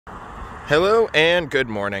Hello and good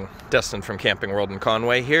morning. Dustin from Camping World in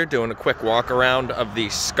Conway here, doing a quick walk around of the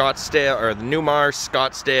Scottsdale, or the Newmar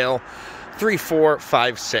Scottsdale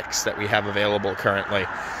 3456 that we have available currently.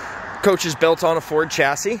 Coach is built on a Ford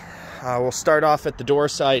chassis. We'll start off at the door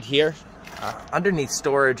side here. Underneath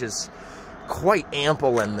storage is quite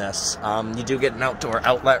ample in this. You do get an outdoor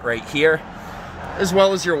outlet right here, as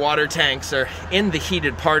well as your water tanks are in the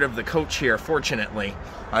heated part of the coach here, fortunately.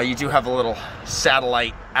 You do have a little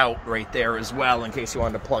satellite out right there as well in case you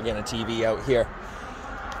wanted to plug in a TV out here.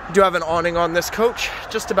 You do have an awning on this coach,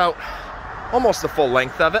 just about almost the full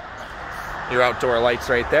length of it. Your outdoor lights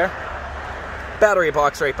right there. Battery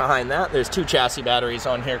box right behind that. There's 2 chassis batteries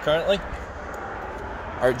on here currently.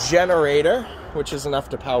 Our generator, which is enough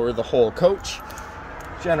to power the whole coach.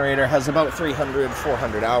 Generator has about 300,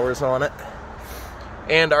 400 hours on it.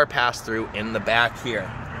 And our pass-through in the back here.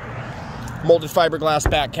 Molded fiberglass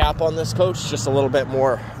back cap on this coach, just a little bit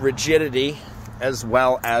more rigidity, as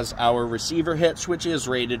well as our receiver hitch, which is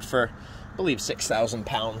rated for, I believe, 6,000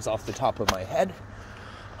 pounds off the top of my head.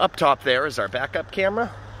 Up top there is our backup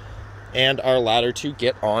camera and our ladder to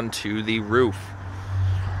get onto the roof.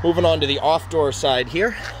 Moving on to the off-door side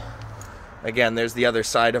here. Again, there's the other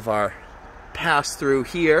side of our pass-through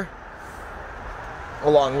here,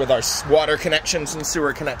 along with our water connections and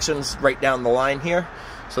sewer connections right down the line here.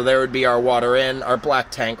 So there would be our water in, our black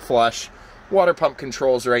tank flush, water pump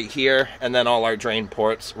controls right here, and then all our drain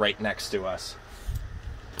ports right next to us.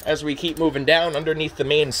 As we keep moving down underneath the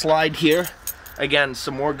main slide here, again,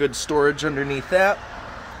 some more good storage underneath that,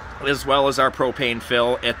 as well as our propane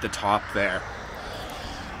fill at the top there.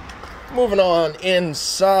 Moving on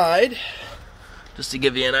inside, just to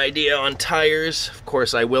give you an idea on tires. Of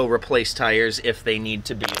course, I will replace tires if they need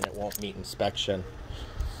to be, and it won't meet inspection.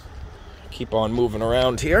 Keep on moving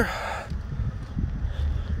around here.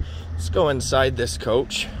 Let's go inside this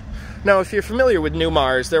coach. Now, if you're familiar with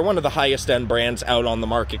Newmars, they're one of the highest end brands out on the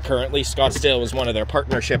market currently. Scottsdale was one of their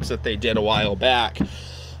partnerships that they did a while back.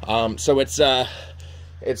 So it's a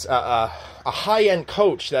high-end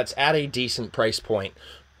coach that's at a decent price point.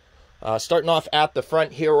 Starting off at the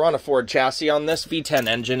front here, we're on a Ford chassis on this, V10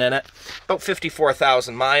 engine in it. About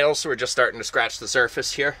 54,000 miles, so we're just starting to scratch the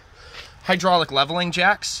surface here. Hydraulic leveling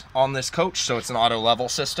jacks on this coach, so it's an auto level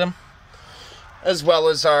system. As well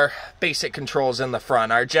as our basic controls in the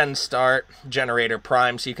front. Our gen start, generator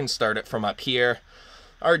prime, so you can start it from up here.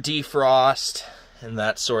 Our defrost, and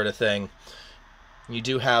that sort of thing. You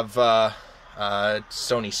do have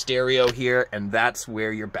Sony stereo here, and that's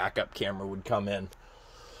where your backup camera would come in.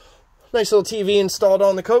 Nice little TV installed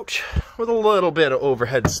on the coach with a little bit of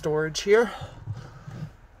overhead storage here.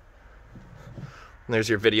 And there's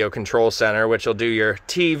your video control center, which will do your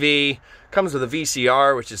TV. Comes with a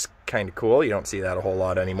VCR, which is kind of cool. You don't see that a whole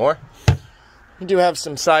lot anymore. You do have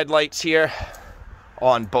some side lights here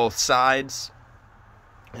on both sides.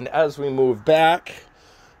 And as we move back,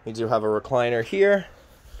 we do have a recliner here.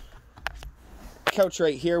 Couch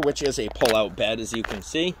right here, which is a pull-out bed, as you can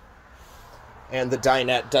see. And the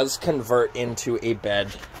dinette does convert into a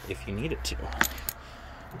bed if you need it to.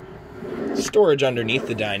 Storage underneath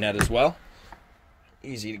the dinette as well.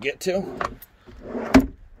 Easy to get to.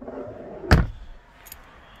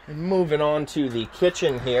 And moving on to the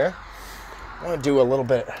kitchen here. I want to do a little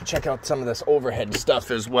bit, check out some of this overhead stuff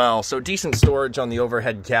as well. So decent storage on the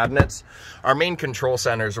overhead cabinets. Our main control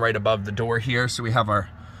center is right above the door here. So we have our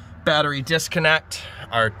battery disconnect,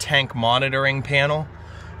 our tank monitoring panel,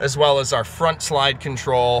 as well as our front slide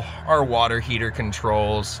control, our water heater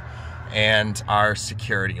controls, and our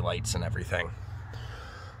security lights and everything.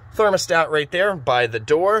 Thermostat right there by the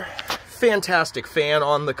door. Fantastic fan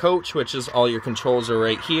on the coach, which is all your controls are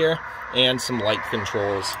right here, and some light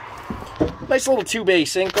controls. Nice little 2-bay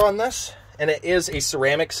sink on this, and it is a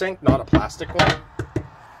ceramic sink, not a plastic one.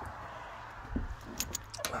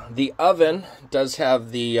 The oven does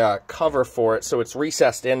have the cover for it, so it's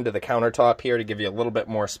recessed into the countertop here to give you a little bit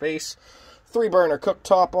more space. 3-burner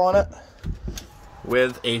cooktop on it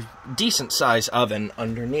with a decent size oven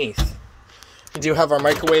underneath. We do have our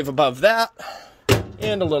microwave above that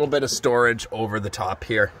and a little bit of storage over the top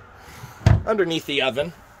here. Underneath the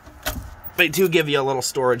oven, they do give you a little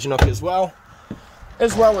storage nook as well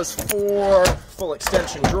as 4 full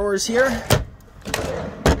extension drawers here.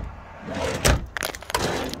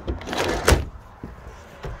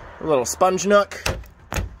 A little sponge nook,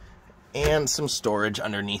 and some storage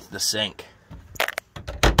underneath the sink.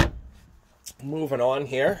 Moving on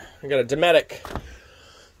here, we got a Dometic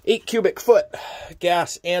 8 cubic foot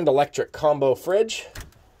gas and electric combo fridge.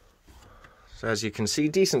 So as you can see,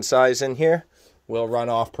 decent size in here. Will run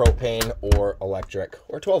off propane or electric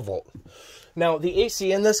or 12 volt. Now, the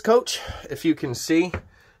AC in this coach, if you can see,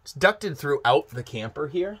 it's ducted throughout the camper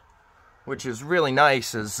here, which is really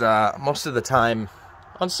nice, as most of the time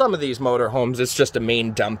on some of these motorhomes, it's just a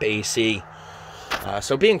main dump AC.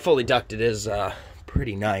 So being fully ducted is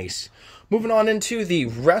pretty nice. Moving on into the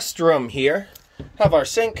restroom here, have our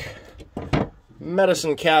sink,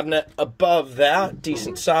 medicine cabinet above that,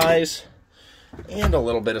 decent size, and a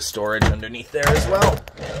little bit of storage underneath there as well.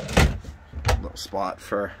 Little spot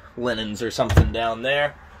for linens or something down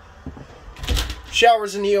there.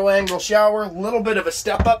 Shower's a neo-angle shower, a little bit of a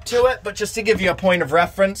step up to it, but just to give you a point of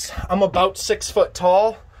reference, I'm about 6 foot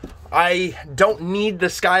tall. I don't need the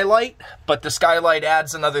skylight, but the skylight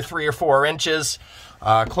adds another 3 or 4 inches,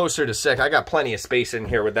 closer to 6. I got plenty of space in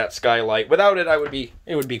here with that skylight. Without it,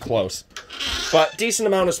 it would be close. But decent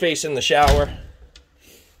amount of space in the shower.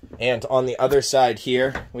 And on the other side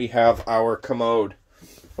here, we have our commode,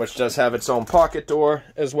 which does have its own pocket door,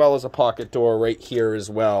 as well as a pocket door right here as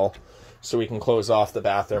well, so we can close off the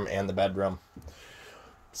bathroom and the bedroom.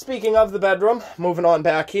 Speaking of the bedroom, moving on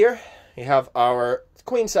back here, you have our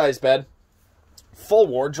queen size bed, full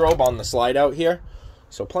wardrobe on the slide out here,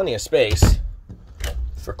 so plenty of space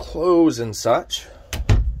for clothes and such.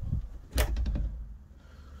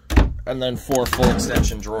 And then 4 full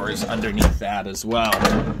extension drawers underneath that as well.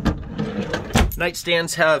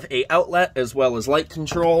 Nightstands have an outlet as well as light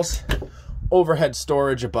controls. Overhead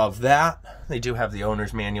storage above that. They do have the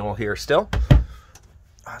owner's manual here still.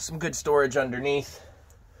 Some good storage underneath.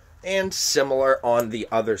 And similar on the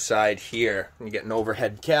other side here. You get an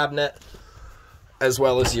overhead cabinet, as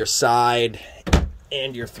well as your side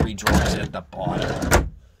and your 3 drawers at the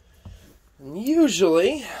bottom. And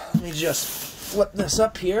usually, let me just flip this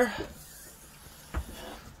up here.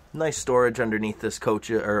 Nice storage underneath this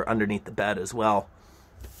coach, or underneath the bed as well.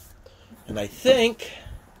 And I think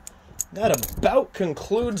that about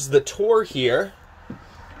concludes the tour here.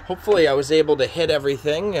 Hopefully I was able to hit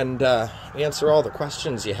everything and answer all the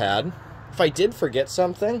questions you had. If I did forget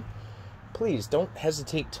something, please don't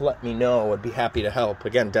hesitate to let me know. I'd be happy to help.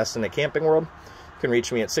 Again, Destin at Camping World. You can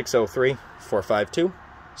reach me at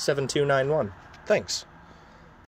 603-452-7291. Thanks.